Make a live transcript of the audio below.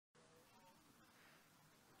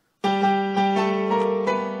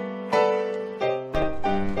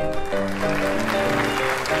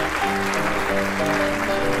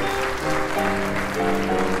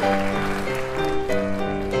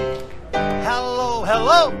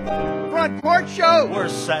hello. Front Porch Show. We're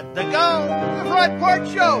set to go. The Front Porch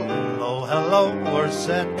Show. Hello, hello. We're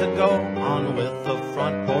set to go on with the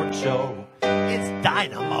Front Porch Show. It's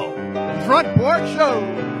dynamo. Front Porch Show.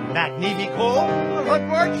 Magnifico. The Front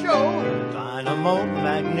Porch Show. Dynamo,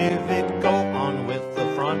 magnifico on with the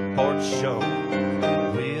Front Porch Show.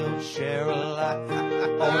 We'll share a laugh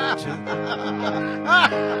or two.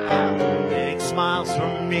 Big smiles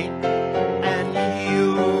from me and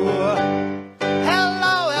you.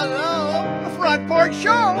 Hello, hello. The Front Porch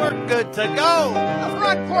Show. We're good to go. The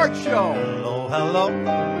Front Porch Show. Hello, hello.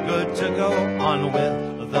 Good to go on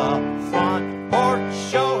with the Front Porch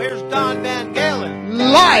Show. Here's Don Van Galen.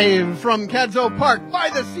 Live from Cadzo Park by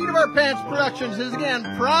the Seat of Our Pants Productions is again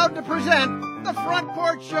proud to present the Front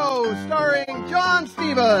Porch Show starring John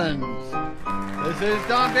Stevens. This is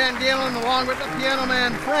Don Van Galen along with the piano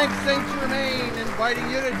man Frank St. Germain inviting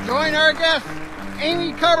you to join our guest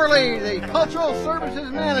Amy Cubberley, the Cultural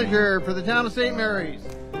Services Manager for the town of St. Mary's,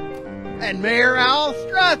 and Mayor Al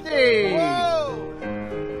Strathdee. Whoa!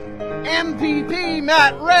 MPP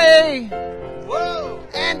Matt Rae. Whoa!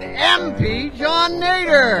 And MP John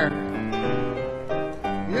Nader.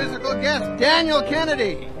 Musical guest Daniel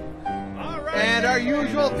Kennedy. All right. And our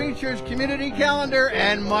usual features, community calendar,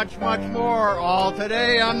 and much, much more. All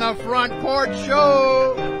today on the Front Porch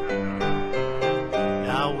Show.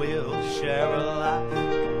 Now we'll share a laugh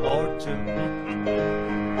or two.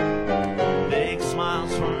 Big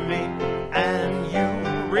smiles from me and you.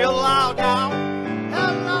 Real loud now.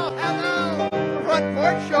 Hello, hello. The Front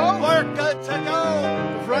Porch Show. We're good to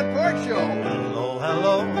go. The Front Porch Show. Hello,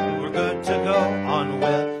 hello. We're good to go on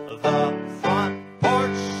with the Front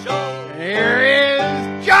Porch Show. Here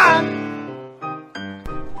is John.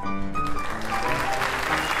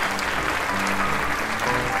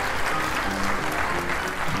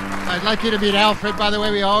 I'd like you to meet Alfred. By the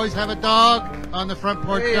way, we always have a dog on the Front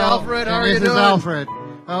Porch Hey, Show. Alfred, how are you This is doing? Alfred.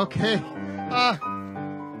 Okay.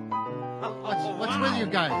 What's with you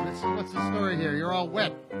guys? What's the story here? You're all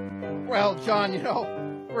wet. Well, John, you know,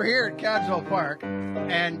 we're here at Cadzo Park,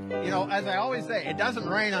 and, you know, as I always say, it doesn't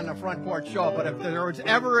rain on the Front Porch Show, but if there was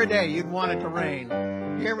ever a day you'd want it to rain,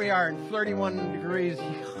 here we are in 31 degrees,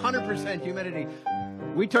 100% humidity.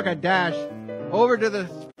 We took a dash over to the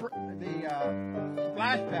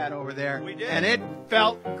splash pad over there, We did. and it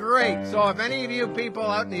felt great. So if any of you people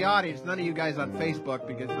out in the audience, none of you guys on Facebook,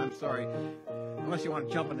 because I'm sorry, unless you want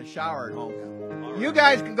to jump in the shower at home, you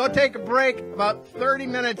guys can go take a break. About 30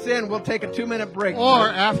 minutes in, we'll take a 2-minute break. Or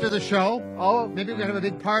after the show, Oh, maybe we can have a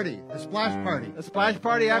big party, a splash party. a splash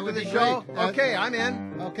party That after would the be show? great. Okay, I'm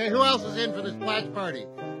in. Okay, who else is in for the splash party?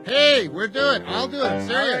 Hey, we're doing it. I'll do it. I'm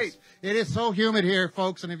serious. All right. It is so humid here,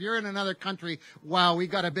 folks, and if you're in another country, wow, we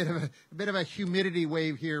got a bit of a humidity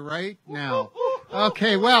wave here right now.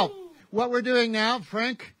 Okay, well, what we're doing now,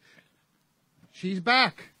 Frank, she's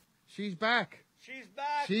back. She's back. She's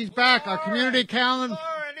back. She's back. Our community calendar,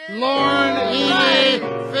 Lauren Lauren E.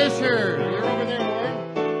 Fisher. You're over there,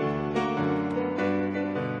 Lauren.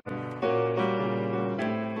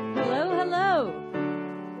 Hello, hello.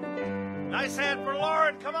 Nice hand for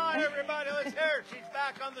Lauren. Come on, everybody. Let's hear her. She's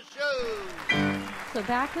back on the show. So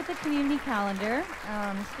back with the community calendar.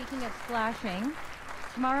 Speaking of splashing,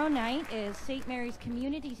 tomorrow night is St. Mary's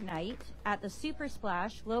Communities Night at the Super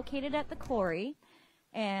Splash located at the Quarry,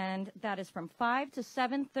 and that is from 5 to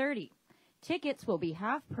 7:30. Tickets will be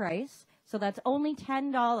half price, so that's only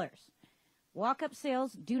 $10. Walk-up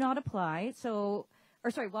sales do not apply,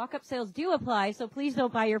 walk-up sales do apply, so please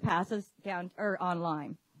don't buy your passes down or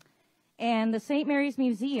online. And the St. Mary's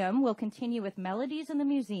Museum will continue with Melodies in the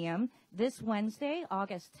Museum this Wednesday,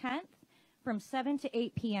 August 10th, from 7 to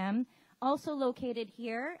 8 p.m., also located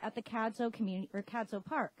here at the Cadzo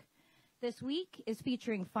Park. This week is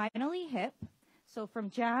featuring Finally Hip, so from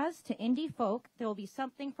jazz to indie folk, there will be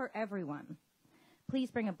something for everyone.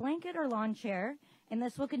 Please bring a blanket or lawn chair, and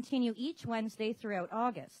this will continue each Wednesday throughout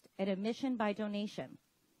August at admission by donation.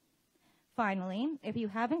 Finally, if you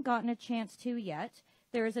haven't gotten a chance to yet,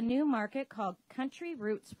 there is a new market called Country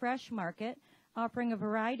Roots Fresh Market, offering a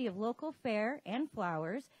variety of local fare and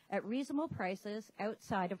flowers at reasonable prices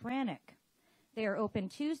outside of Rannoch. They are open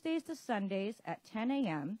Tuesdays to Sundays at 10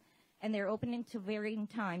 a.m., and they're opening to varying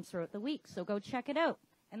times throughout the week, so go check it out.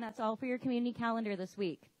 And that's all for your community calendar this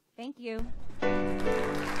week. Thank you.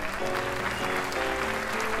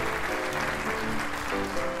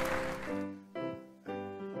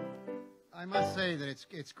 I must say that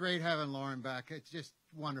it's great having Lauren back. It's just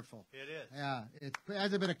wonderful. It is. Yeah, it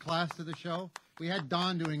adds a bit of class to the show. We had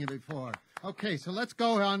Don doing it before. Okay, so let's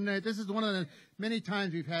go on. This is one of the many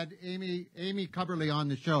times we've had Amy Cubberley on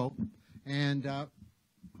the show, and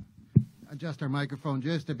adjust our microphone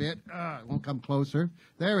just a bit. It won't come closer.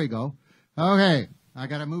 There we go. Okay. I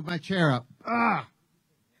got to move my chair up. Pardon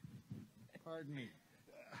me.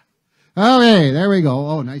 Okay, there we go.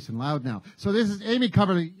 Oh, nice and loud now. So this is Amy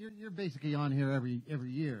Cubberley. You're basically on here every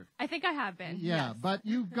year. I think I have been. Yeah, yes. but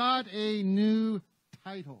you've got a new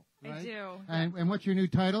title, right? I do. And what's your new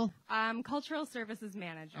title? Cultural Services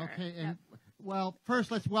Manager. Okay, and well, first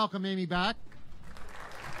let's welcome Amy back.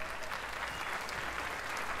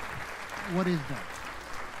 What is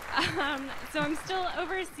that? So I'm still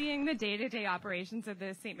overseeing the day-to-day operations of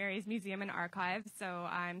the St. Mary's Museum and Archives. So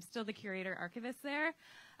I'm still the curator archivist there.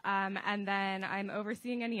 And then I'm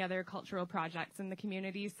overseeing any other cultural projects in the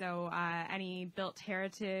community, so any built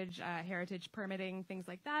heritage, heritage permitting, things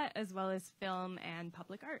like that, as well as film and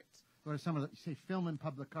public art. What are some of the, you say film and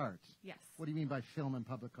public arts? Yes. What do you mean by film and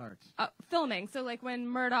public arts? Filming. So like when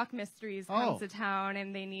Murdoch Mysteries comes to town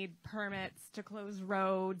and they need permits to close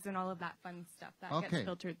roads and all of that fun stuff, that gets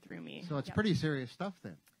filtered through me. So it's pretty serious stuff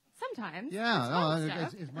then. Sometimes. Yeah.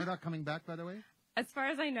 Is Murdoch coming back, by the way? As far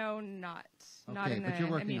as I know, not. Not in but you're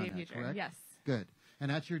the working immediate on that, future. correct? Yes. Good. And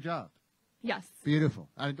that's your job? Yes. Beautiful.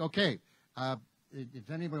 Okay.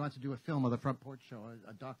 If anybody wants to do a film of the Front Porch Show,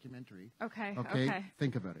 a documentary. Okay.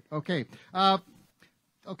 Think about it. Okay.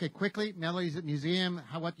 Okay, quickly, Melodies at Museum.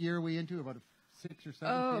 What year are we into? About a 6th or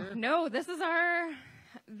 7th year? No, this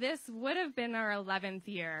would have been our 11th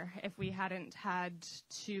year if we hadn't had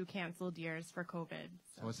 2 canceled years for COVID.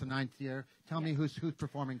 So it's the 9th year. Tell me who's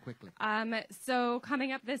performing quickly. So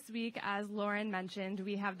coming up this week, as Lauren mentioned,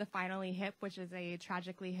 we have the Finally Hip, which is a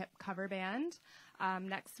Tragically Hip cover band.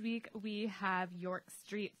 Next week, we have York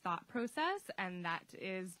Street Thought Process, and that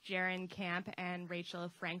is Jaron Camp and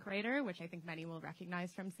Rachel Frankreiter, which I think many will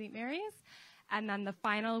recognize from St. Mary's. And then the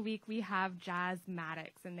final week, we have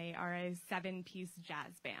Jazzmatics, and they are a 7-piece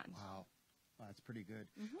jazz band. Wow. That's pretty good.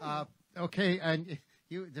 Mm-hmm. Okay, and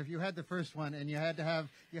you had the first one, and you had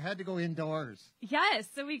to go indoors. Yes,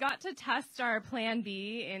 so we got to test our Plan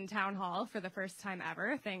B in Town Hall for the first time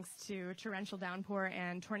ever, thanks to torrential downpour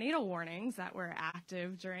and tornado warnings that were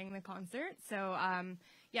active during the concert. So,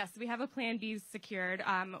 yes, we have a Plan B secured.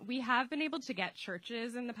 We have been able to get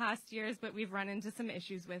churches in the past years, but we've run into some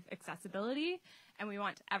issues with accessibility, and we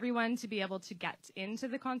want everyone to be able to get into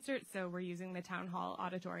the concert, so we're using the Town Hall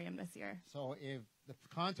Auditorium this year. So if the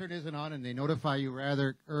concert isn't on and they notify you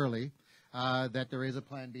rather early that there is a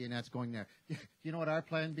Plan B and that's going there, do you know what our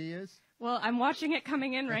Plan B is? Well, I'm watching it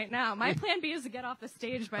coming in right now. My Plan B is to get off the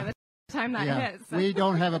stage by the time that hits. So. We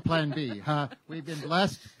don't have a Plan B. We've been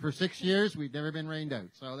blessed for 6 years. We've never been rained out.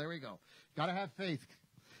 So there we go. Got to have faith.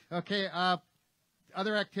 Okay.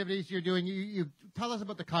 Other activities you're doing. You tell us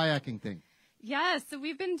about the kayaking thing. Yes, so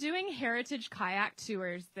we've been doing heritage kayak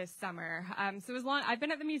tours this summer. I've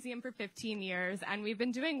been at the museum for 15 years, and we've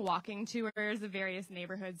been doing walking tours of various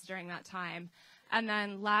neighborhoods during that time. And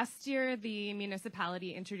then last year, the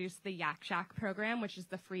municipality introduced the Yak Shack program, which is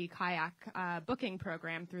the free kayak booking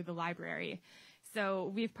program through the library.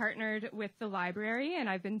 So we've partnered with the library, and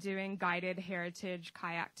I've been doing guided heritage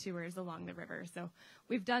kayak tours along the river. So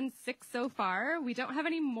we've done 6 so far. We don't have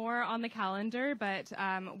any more on the calendar, but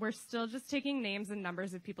we're still just taking names and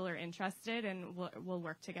numbers if people are interested, and we'll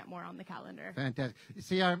work to get more on the calendar. Fantastic. You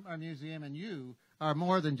see, our museum and you are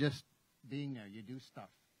more than just being there. You do stuff,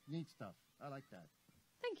 neat stuff. I like that.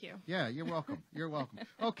 Thank you. Yeah, you're welcome. You're welcome.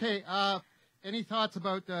 Okay, any thoughts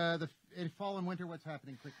about the fall and winter? What's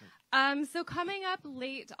happening quickly? So coming up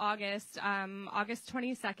late August, August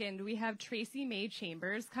 22nd, we have Tracy May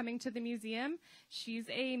Chambers coming to the museum. She's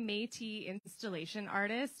a Métis installation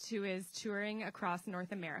artist who is touring across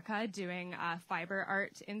North America doing fiber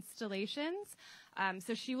art installations.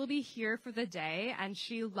 So she will be here for the day, and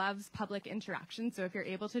she loves public interaction. So if you're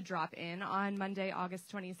able to drop in on Monday, August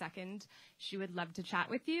 22nd, she would love to chat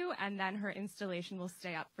with you, and then her installation will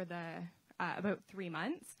stay up for about 3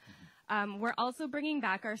 months. We're also bringing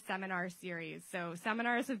back our seminar series. So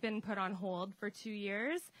seminars have been put on hold for 2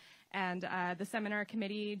 years, and the seminar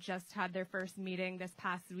committee just had their first meeting this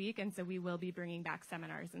past week, and so we will be bringing back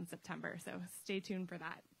seminars in September. So stay tuned for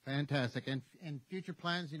that. Fantastic. And future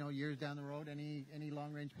plans, years down the road, any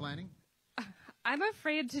long-range planning? I'm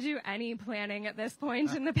afraid to do any planning at this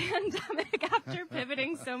point in the pandemic after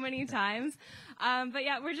pivoting so many times. But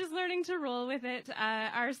yeah, we're just learning to roll with it.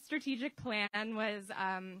 Our strategic plan was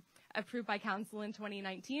approved by council in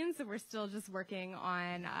 2019, so we're still just working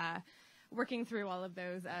through all of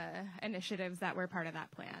those initiatives that were part of that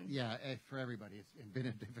plan. Yeah, for everybody, it's been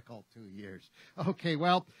a difficult 2 years. Okay,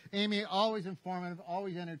 well, Amy, always informative,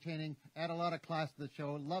 always entertaining, add a lot of class to the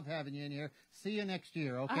show. Love having you in here. See you next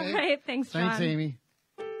year, okay? All right, thanks, John. Thanks, Amy.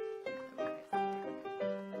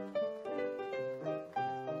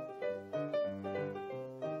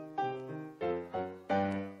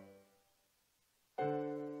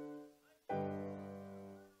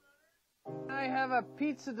 I have a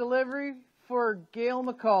pizza delivery for Gail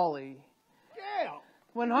McCauley. Gail,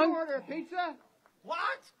 When you order a pizza?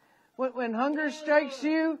 What? When hunger strikes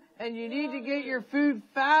you and you need to get your food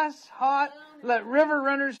fast, hot, let River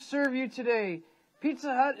Runners serve you today.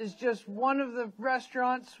 Pizza Hut is just one of the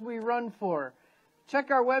restaurants we run for.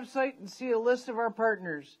 Check our website and see a list of our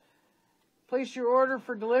partners. Place your order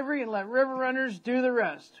for delivery and let River Runners do the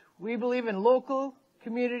rest. We believe in local,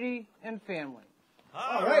 community, and family.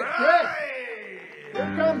 All right, good.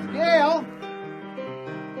 Here comes Gail.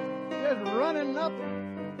 Just running up.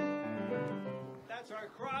 That's our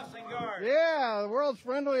crossing guard. Yeah, the world's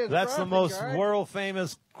friendliest That's the crossing most guard.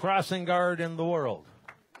 world-famous crossing guard in the world.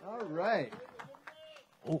 All right.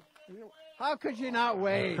 Oh. How could you not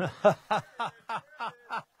wait?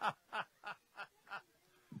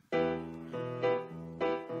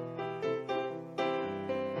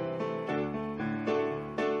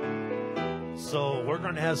 So we're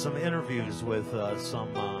going to have some interviews with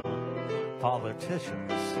some politicians.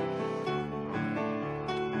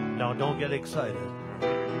 No, don't get excited.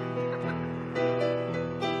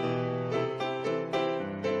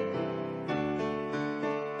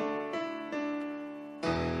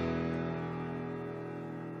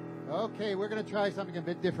 Okay, we're going to try something a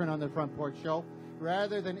bit different on the Front Porch Show.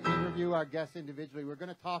 Rather than interview our guests individually, we're going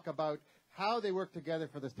to talk about how they work together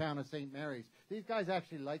for the town of St. Mary's. These guys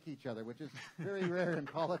actually like each other, which is very rare in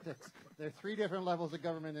politics. They're three different levels of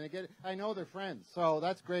government, and I know they're friends, so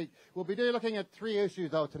that's great. We'll be looking at three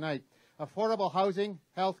issues, though, tonight. Affordable housing,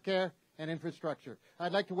 health care, and infrastructure.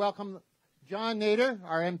 I'd like to welcome John Nader,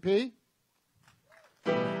 our MP.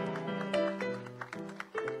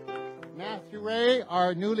 Matthew Rae,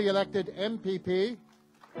 our newly elected MPP.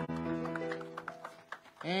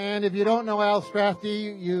 And if you don't know Al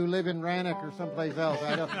Strathdee, you live in Rannoch or someplace else.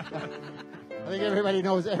 I think everybody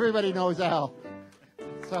knows Al.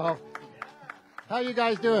 So, how you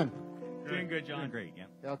guys doing? Doing good, John. Doing great,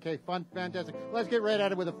 yeah. Okay, fantastic. Let's get right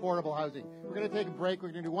at it with affordable housing. We're going to take a break. We're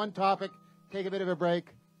going to do one topic, take a bit of a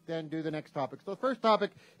break, then do the next topic. So the first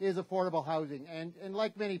topic is affordable housing. And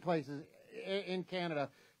like many places in Canada,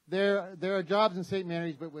 there are jobs in St.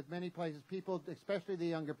 Mary's, but with many places, people, especially the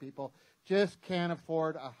younger people, just can't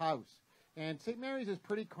afford a house. And St. Mary's is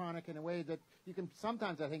pretty chronic in a way that you can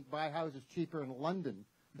sometimes, I think, buy houses cheaper in London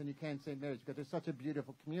than you can in St. Mary's because it's such a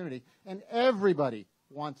beautiful community, and everybody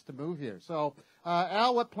wants to move here. So,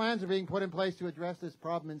 Al, what plans are being put in place to address this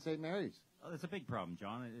problem in St. Mary's? Oh, it's a big problem,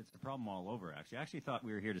 John. It's a problem all over, actually. I actually thought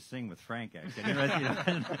we were here to sing with Frank, actually. I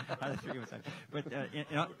didn't realize, but,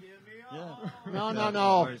 No.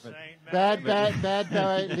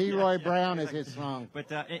 Bad Leroy Brown is his song.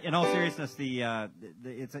 But in all seriousness,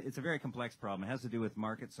 it's a very complex problem. It has to do with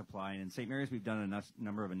market supply. And in St. Mary's, we've done a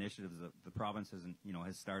number of initiatives that the province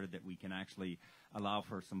has started that we can actually allow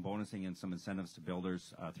for some bonusing and some incentives to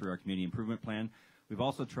builders through our community improvement plan. We've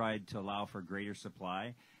also tried to allow for greater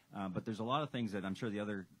supply. But there's a lot of things that I'm sure the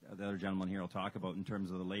other gentleman here will talk about in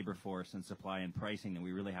terms of the labor force and supply and pricing that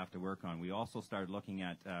we really have to work on. We also started looking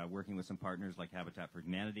at working with some partners like Habitat for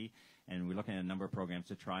Humanity, and we're looking at a number of programs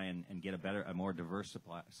to try and get a more diverse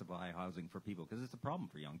supply housing for people, because it's a problem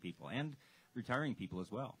for young people and retiring people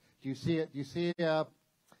as well. Do you see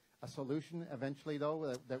a solution eventually,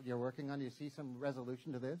 though, that you're working on? Do you see some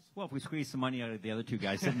resolution to this? Well, if we squeeze some money out of the other two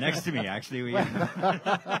guys sitting next to me, actually.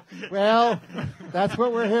 Well, that's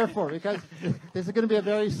what we're here for, because this is going to be a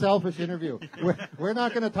very selfish interview. We're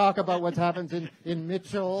not going to talk about what happens in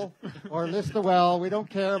Mitchell or Listowel. We don't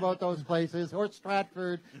care about those places, or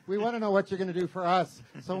Stratford. We want to know what you're going to do for us.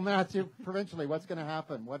 So, Matthew, provincially, what's going to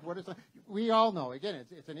happen? We all know. Again,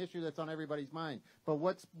 it's an issue that's on everybody's mind. But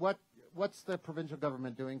what's the provincial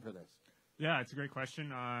government doing for this? Yeah, it's a great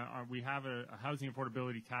question. We have a housing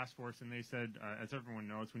affordability task force, and they said, as everyone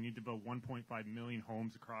knows, we need to build 1.5 million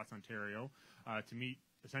homes across Ontario to meet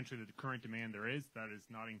essentially the current demand there is. That is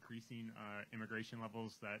not increasing immigration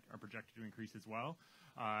levels that are projected to increase as well.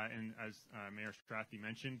 And as Mayor Strathdee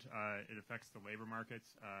mentioned, it affects the labor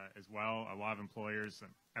markets as well. A lot of employers,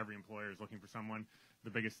 every employer is looking for someone. The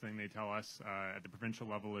biggest thing they tell us at the provincial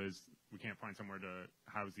level is we can't find somewhere to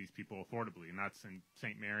house these people affordably, and that's in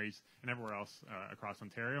St. Mary's and everywhere else across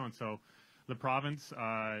Ontario. And so the province,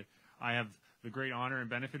 I have the great honor and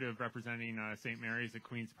benefit of representing St. Mary's at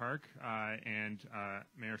Queen's Park, and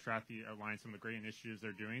Mayor Strathdee outlined some of the great initiatives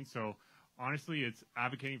they're doing. So honestly, it's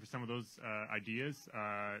advocating for some of those ideas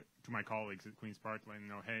to my colleagues at Queen's Park, letting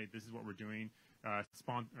them know, hey, this is what we're doing,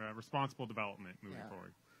 responsible development moving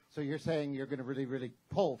forward. So you're saying you're going to really, really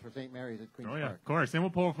pull for St. Mary's at Queen's Park? Oh, yeah, of course. And we'll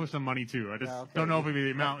pull for some money, too. I just don't know if it'll be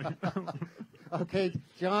the amount. Okay,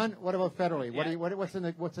 John, what about federally? Yeah.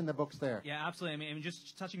 What's in the books there? Yeah, absolutely. I mean,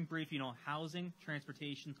 just touching brief, housing,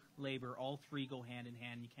 transportation, labor, all three go hand in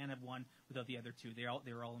hand. You can't have one without the other two.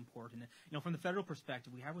 They're all important. From the federal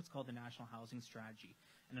perspective, we have what's called the National Housing Strategy.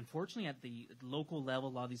 And unfortunately, at the local level,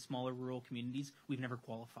 a lot of these smaller rural communities, we've never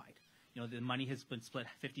qualified. The money has been split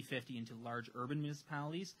 50-50 into large urban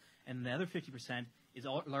municipalities, and the other 50% is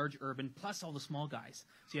all large urban plus all the small guys.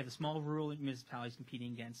 So you have the small rural municipalities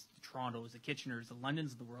competing against the Torontos, the Kitcheners, the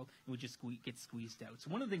Londons of the world, and we just get squeezed out. So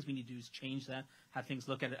one of the things we need to do is change that, have things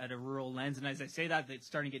look at a rural lens. And as I say that, it's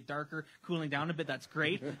starting to get darker, cooling down a bit. That's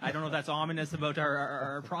great. I don't know if that's ominous about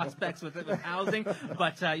our prospects with housing,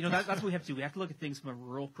 but that's what we have to do. We have to look at things from a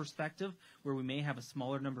rural perspective, where we may have a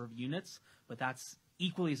smaller number of units, but that's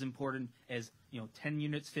equally as important as 10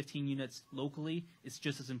 units, 15 units locally. It's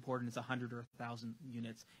just as important as 100 or 1,000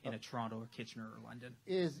 units in a Toronto or Kitchener or London.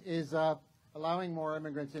 Is allowing more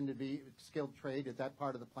immigrants into be skilled trade, is that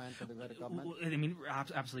part of the plan for the federal government? I mean,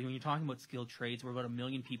 absolutely. When you're talking about skilled trades, we're about 1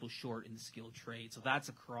 million people short in the skilled trade. So that's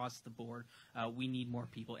across the board. We need more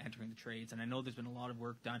people entering the trades. And I know there's been a lot of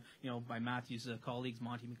work done, by Matthew's colleagues,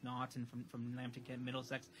 Monty McNaughton from Lambton, Kent,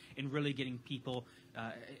 Middlesex, in really getting people,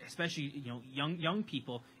 especially, young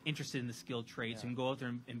people interested in the skilled trades, who can go out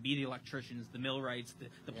there and be the electricians, the millwrights,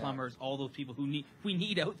 the plumbers, all those people we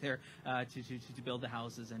need out there to build the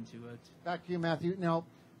houses and to Back to you, Matthew. Now,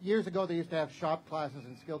 years ago they used to have shop classes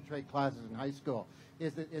and skilled trade classes in high school.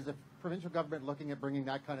 Is the provincial government looking at bringing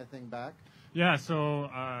that kind of thing back? Yeah, so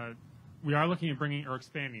we are looking at bringing or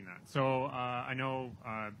expanding that. So I know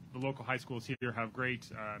the local high schools here have great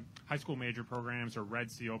high school major programs or Red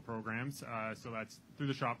Seal programs. So that's through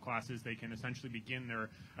the shop classes. They can essentially begin their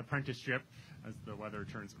apprenticeship, as the weather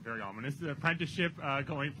turns very ominous, the apprenticeship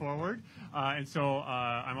going forward. And so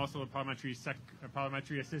I'm also a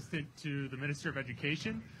parliamentary assistant to the Minister of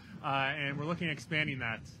Education. And we're looking at expanding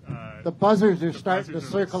that. The buzzers are starting to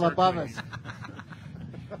circle above us.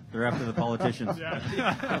 They're after the politicians.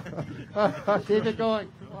 Keep it going.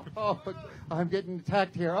 Oh, I'm getting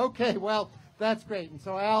attacked here. Okay, well, that's great. And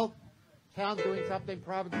so, Al, town's doing something,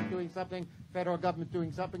 province is doing something, federal government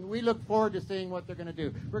doing something. We look forward to seeing what they're going to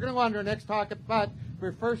do. We're going to go on to our next topic, but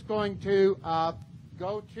we're first going to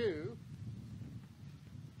go to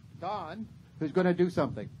Don, who's going to do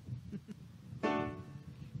something.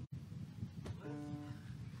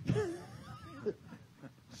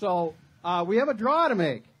 So we have a draw to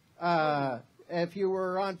make. If you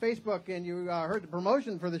were on Facebook and you heard the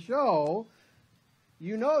promotion for the show,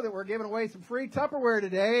 you know that we're giving away some free Tupperware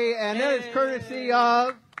today, and that is courtesy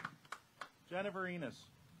of Jennifer Enos,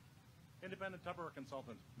 independent Tupperware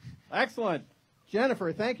consultant. Excellent.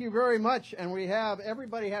 Jennifer, thank you very much. And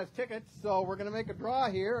everybody has tickets, so we're going to make a draw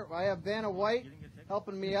here. I have Vanna White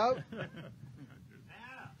helping me out.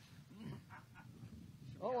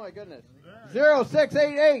 Oh, my goodness.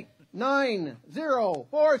 0688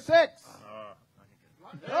 9046.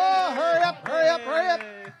 Oh, hurry up.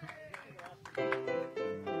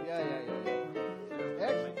 Yeah.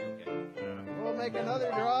 Excellent. We'll make another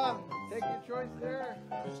draw. Take your choice there.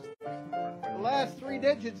 The last three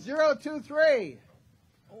digits, 023.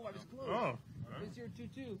 Oh, I was close. Oh. It's your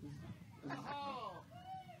 22.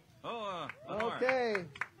 Okay.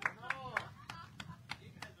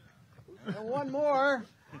 And one more.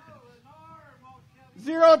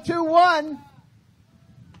 021.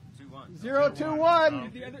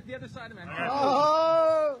 021. The other side of me.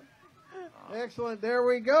 Oh, excellent. There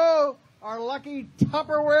we go. Our lucky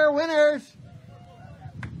Tupperware winners.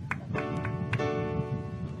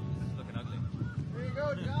 looking ugly. There you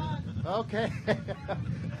go, John. Okay.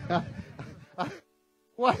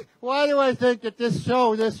 Why do I think that this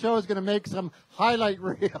show is going to make some highlight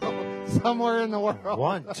reel somewhere in the world?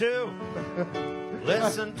 1, 2.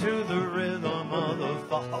 Listen to the rhythm of the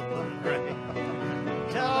falling rain.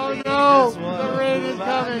 Oh no, the rain is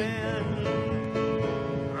coming.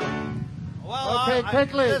 Well, okay,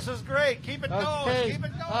 quickly. This is great. Keep it going. Okay. Keep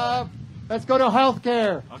it going. Let's go to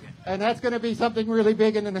healthcare. Okay. And that's going to be something really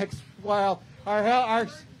big in the next while. Our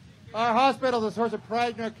hospital is a source of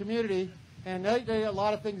pride in our community, and lately a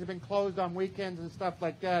lot of things have been closed on weekends and stuff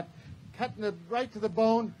like that. Cutting right to the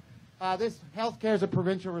bone, this healthcare is a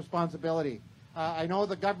provincial responsibility. I know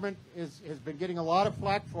the government has been getting a lot of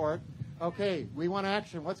flack for it. Okay, we want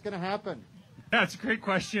action. What's going to happen? Yeah, it's a great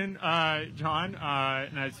question, John.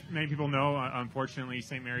 And as many people know, unfortunately,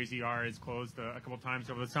 St. Mary's ER is closed a couple of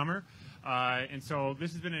times over the summer. And so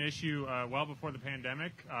this has been an issue well before the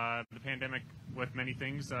pandemic. The pandemic, with many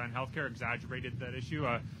things in healthcare, exaggerated that issue.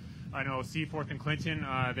 I know Seaforth and Clinton,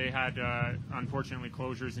 they had unfortunately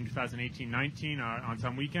closures in 2018-19 on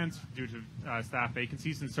some weekends due to staff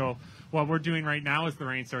vacancies. And so what we're doing right now as the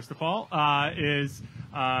rain starts to fall is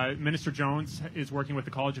Minister Jones is working with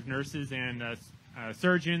the College of Nurses and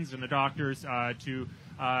surgeons and the doctors to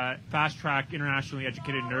fast-track internationally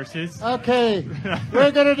educated nurses. Okay,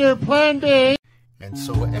 we're going to do Plan B. And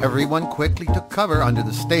so everyone quickly took cover under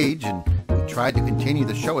the stage, and we tried to continue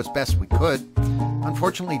the show as best we could.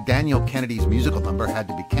 Unfortunately, Daniel Kennedy's musical number had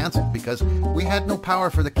to be canceled because we had no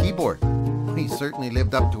power for the keyboard. We certainly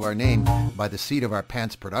lived up to our name by the seat of our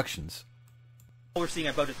pants productions. We're seeing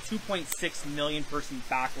about a 2.6 million person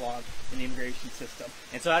backlog in the immigration system.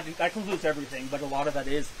 And so that concludes everything, but a lot of that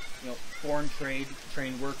is, foreign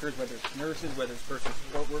trained workers, whether it's nurses, whether it's personal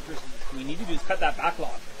support workers. What we need to do is cut that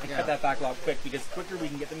backlog, and cut that backlog quick, because the quicker we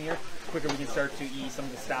can get them here, the quicker we can start to ease some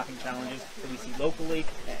of the staffing challenges that we see locally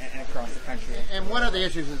and across the country. And one of the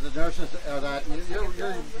issues is the nurses are that,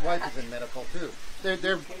 your wife is in medical too.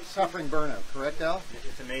 They're suffering burnout, correct, Al?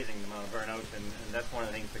 It's amazing the amount of burnout, and that's one of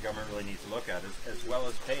the things the government really needs to look at, as well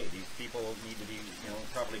as pay. These people need to be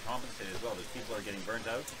properly compensated as well. There's people are getting burnt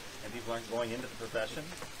out, and people aren't going into the profession,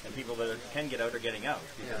 and people that can get out are getting out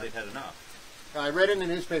because they've had enough. I read in the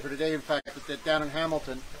newspaper today, in fact, that down in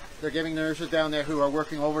Hamilton, they're giving the nurses down there who are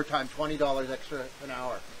working overtime $20 extra an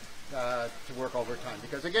hour to work overtime,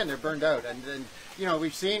 because again, they're burned out. And then,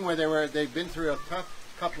 we've seen where they've been through a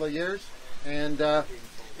tough couple of years, and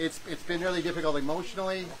it's been really difficult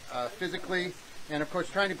emotionally, physically, and of course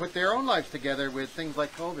trying to put their own lives together with things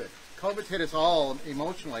like COVID. COVID's hit us all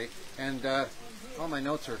emotionally, and all my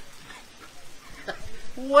notes are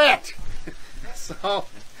wet. So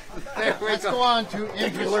let's go on to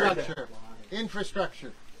infrastructure.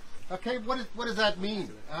 Infrastructure. Okay, what does that mean,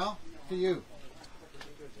 Al, to you?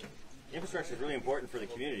 Infrastructure is really important for the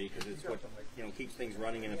community because it's what keeps things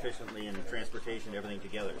running and efficiently, and transportation and everything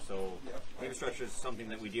together. So infrastructure is something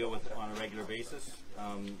that we deal with on a regular basis.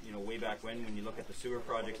 Way back when you look at the sewer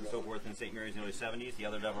projects and so forth in St. Mary's in the early 70s, the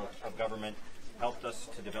other level of government helped us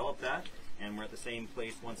to develop that. And we're at the same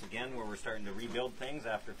place once again where we're starting to rebuild things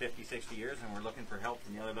after 50, 60 years, and we're looking for help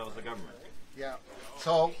from the other levels of government. Yeah.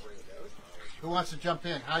 So who wants to jump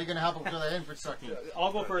in? How are you going to help them with that infrastructure?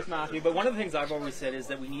 I'll go first, Matthew. But one of the things I've always said is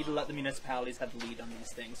that we need to let the municipalities have the lead on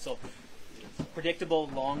these things. So predictable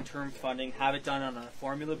long-term funding, have it done on a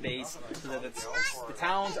formula base so that the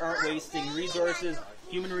towns aren't wasting resources,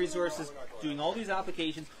 human resources, doing all these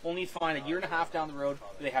applications, only to find a year and a half down the road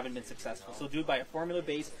that they haven't been successful. So do it by a formula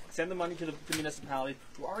base, send the money to the municipalities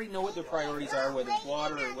who already know what their priorities are, whether it's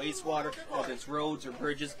water or wastewater, whether it's roads or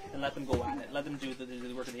bridges, and let them go at it. Let them do the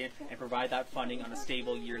work of the hand and provide that funding on a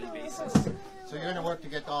stable yearly basis. So you're going to work to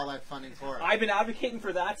get all that funding for it? I've been advocating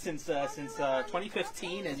for that since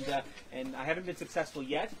 2015, and I haven't been successful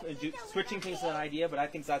yet switching things to that idea, but I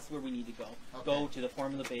think that's where we need to go. Okay. Go to the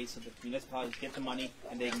formula base so that the municipalities get the money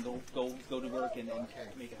and they can go to work and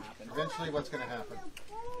make it happen. Eventually, what's going to happen?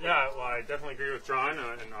 Yeah, well, I definitely agree with John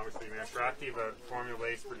and obviously Mayor Strathdee about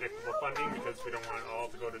formula-based predictable funding, because we don't want it all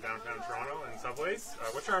to go to downtown Toronto and subways,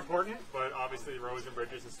 which are important, but obviously roads and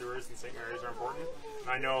bridges and sewers in St. Mary's are important. And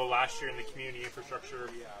I know last year in the community infrastructure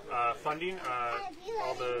funding,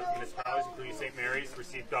 all the municipalities, including St. Mary's,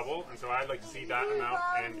 received double, and so I'd like to see that amount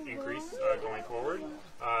and increase going forward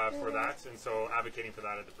for that, and so advocating for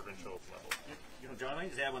that at the provincial level. John, I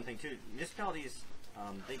just add one thing too. Municipalities,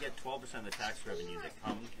 they get 12% of the tax revenue that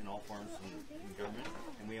comes in all forms from government,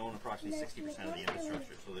 and we own approximately 60% of the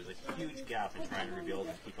infrastructure. So there's a huge gap in trying to rebuild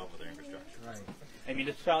and keep up with our infrastructure. Right. And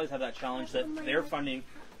municipalities have that challenge that their funding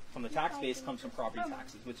from the tax base comes from property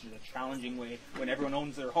taxes, which is a challenging way. When everyone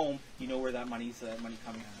owns their home, you know where that money's coming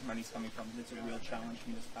from. It's a real challenge for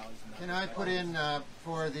municipalities. Can I put in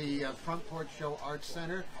for the Front Porch Show Arts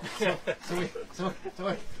Center, so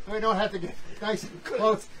we don't have to get nice and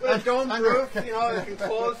close. Dome-proof, they can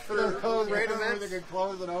close for great events. They can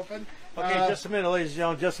close and open. Okay, just a minute, ladies and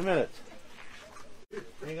gentlemen, just a minute.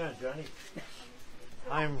 Hang on, Johnny.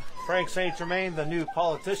 I'm Frank St. Germain, the new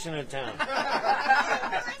politician in town.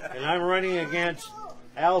 And I'm running against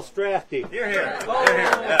Al Strathdee. You're here.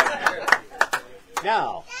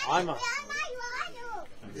 Now,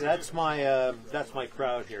 that's my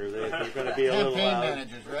crowd here. They're going to be a little campaign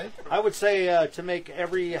managers, right? I would say to make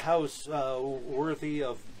every house worthy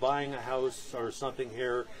of buying a house or something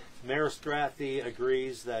here, Mayor Strathdee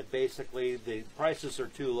agrees that basically the prices are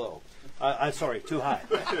too low. Too high.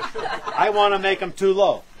 I want to make them too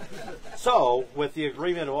low. So, with the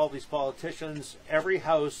agreement of all these politicians, every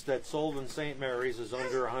house that's sold in St. Mary's is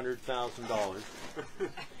under $100,000.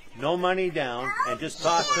 No money down, and just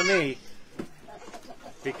talk to me.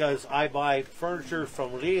 because I buy furniture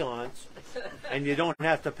from Leon's, and you don't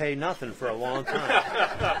have to pay nothing for a long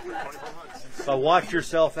time. So watch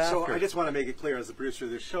yourself after. So I just want to make it clear as the producer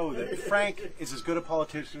of the show that Frank is as good a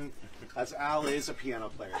politician as Al is a piano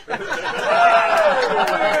player. That's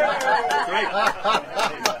right.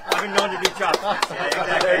 I've been known to do chops. Yeah,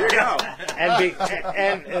 exactly. There you go.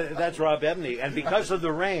 And that's Rob Ebney. And because of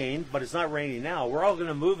the rain, but it's not raining now, we're all going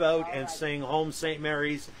to move out and sing Home St.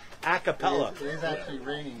 Mary's a cappella. It is actually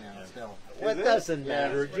raining now still. What doesn't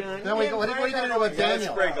matter, John? Then what are you going to do with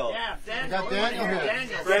Daniel? Yeah, We got Daniel here.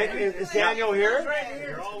 Frank, is Daniel here?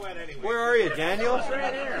 You're all wet anyway. Where are you, Daniel?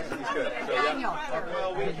 Right here. He's good. Daniel.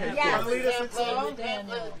 Well, we can Lead us in song?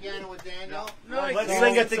 Piano with Daniel. Let's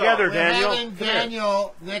sing it together, Daniel. We're having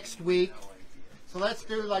Daniel next week. So let's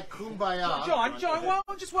do like Kumbaya. John, well,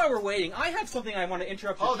 just while we're waiting, I have something I want to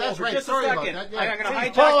interrupt your Oh, show that's for right. just Sorry a about second. that. Yeah. I'm going to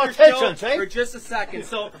hijack Politicians, your show eh? for just a second.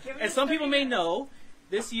 So, as some people may know,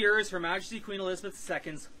 this year is Her Majesty Queen Elizabeth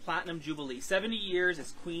II's Platinum Jubilee. 70 years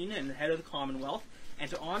as Queen and head of the Commonwealth. And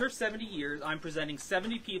to honor 70 years, I'm presenting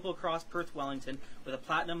 70 people across Perth Wellington with a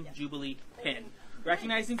Platinum Jubilee pin,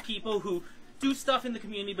 recognizing people who do stuff in the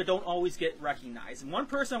community but don't always get recognized. And one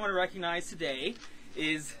person I want to recognize today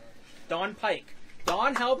is Don Pike.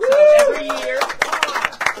 Don helps out every year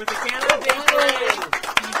with the Canada Day Parade.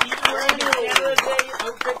 He's wearing his Canada Day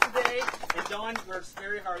outfit today. And Don works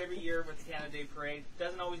very hard every year with the Canada Day Parade.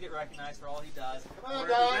 Doesn't always get recognized for all he does. Come on,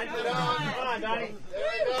 Don. Come on, Donnie.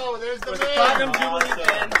 There you go. There's the With the man. Platinum Jubilee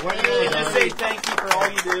pin. And just say thank you for all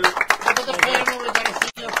you do. Look at the panel. We're going to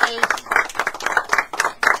see your face.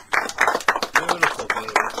 Beautiful,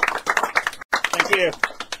 baby. Thank you.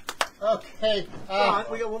 Okay. John,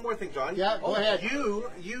 we got one more thing, John. Yeah, go ahead.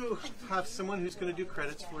 You have someone who's going to do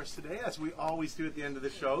credits for us today, as we always do at the end of the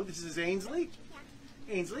show. This is Ainsley.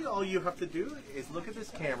 Ainsley, all you have to do is look at this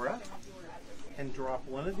camera and drop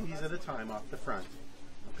one of these at a time off the front.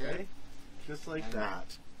 Okay? Just like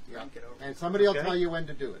that. Yeah. And somebody will Okay. tell you when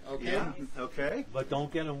to do it. Okay. Yeah. Okay. But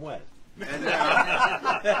don't get them wet. And,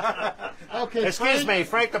 Okay. Excuse me,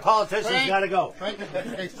 Frank the politician's got to go. Frank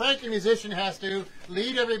the musician has to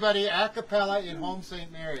lead everybody a cappella in Home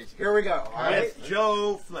St. Mary's. here we go. All right. With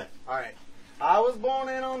Joe Flynn. All right. I was born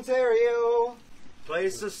in Ontario,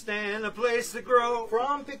 Place to stand, a place to grow.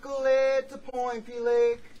 from Pickle Lake to Point P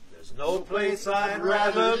Lake. There's no place I'd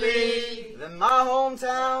rather be. Then my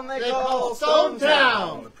hometown they call Stone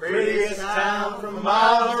Town. Stonetown, the prettiest town from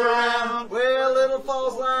miles around, where little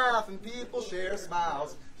folks laugh and people share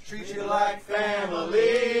smiles, treat you like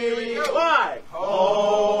family. Why?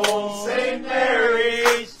 Home St.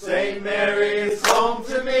 Mary's, St. Mary's home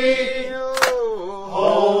to me.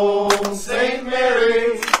 Home St.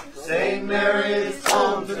 Mary's, St. Mary's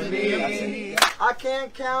home to me. I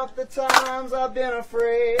can't count the times I've been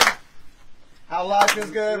afraid. How life is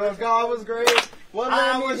good, but God was great. What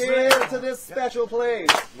led me here to this special place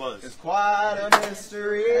is quite a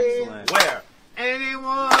mystery. Where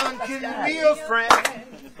anyone can be a friend.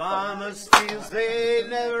 Farmers' fields, they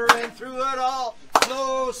never ran through it all.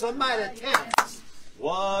 Close a mighty tense.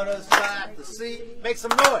 What a sight to see. Make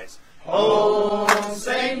some noise. Home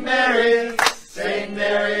St. Mary's, St.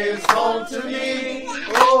 Mary's home to me.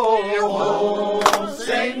 Oh, home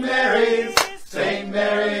St. Mary's, St.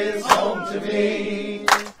 Mary's home to me.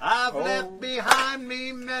 I've left behind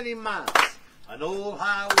me many miles on old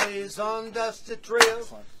highways, on dusty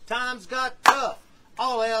trails. Times got tough,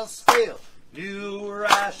 all else failed. Knew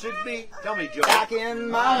where I should be. Tell me, Joe. Back in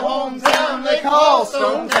my hometown they call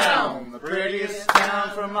Stonetown, the prettiest town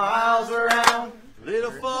for miles around.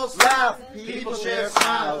 Little folks Laugh, people share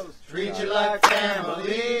smiles, treat you like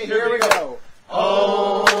family. Here we go.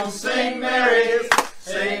 Home St. Mary's,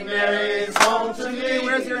 St. Mary's home to me.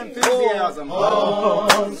 Where's your enthusiasm?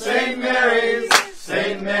 Home St. Mary's,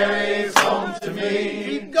 St. Mary's home to me.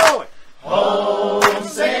 keep going. Home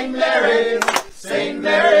St. Mary's, St.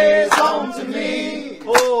 Mary's home to me.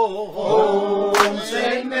 Oh, Home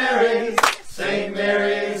St. Mary's, St.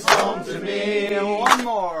 Mary's home to me. One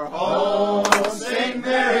more. Home St.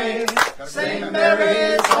 Mary's, St.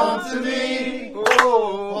 Mary's home to me.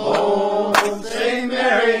 Home St.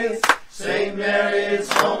 Mary's, St. Mary's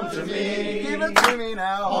home to me. Give it to me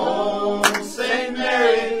now. Home St.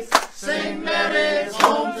 Mary's, St. Mary's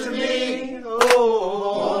home to me.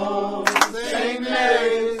 Home St.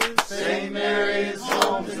 Mary's, St. Mary's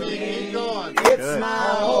home to me. It's my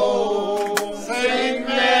home, St.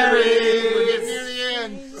 Mary's. Near the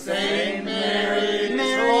end. St. Mary's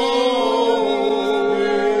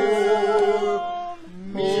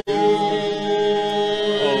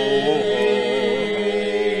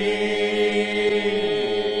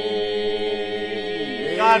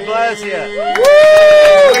God bless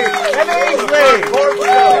you. Hemingsway.